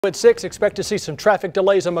At 6, expect to see some traffic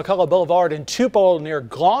delays on McCullough Boulevard and Tupelo near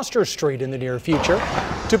Gloucester Street in the near future.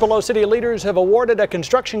 Tupelo city leaders have awarded a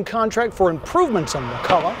construction contract for improvements on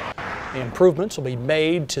McCullough. The improvements will be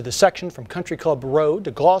made to the section from Country Club Road to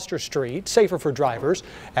Gloucester Street, safer for drivers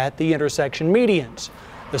at the intersection medians.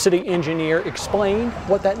 The city engineer explained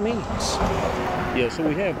what that means. Yeah, so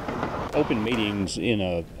we have open medians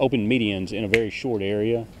in a very short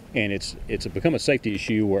area, and it's become a safety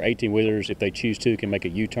issue where 18-wheelers, if they choose to, can make a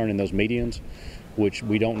U-turn in those medians, which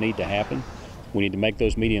we don't need to happen. We need to make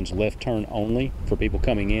those medians left turn only for people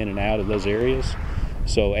coming in and out of those areas.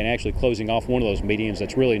 So, and actually closing off one of those medians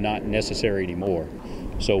that's really not necessary anymore.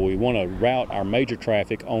 So we want to route our major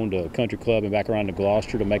traffic onto Country Club and back around to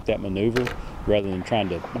Gloucester to make that maneuver, rather than trying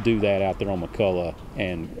to do that out there on McCullough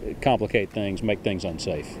and complicate things, make things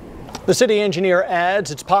unsafe. The city engineer adds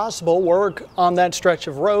it's possible work on that stretch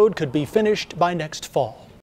of road could be finished by next fall.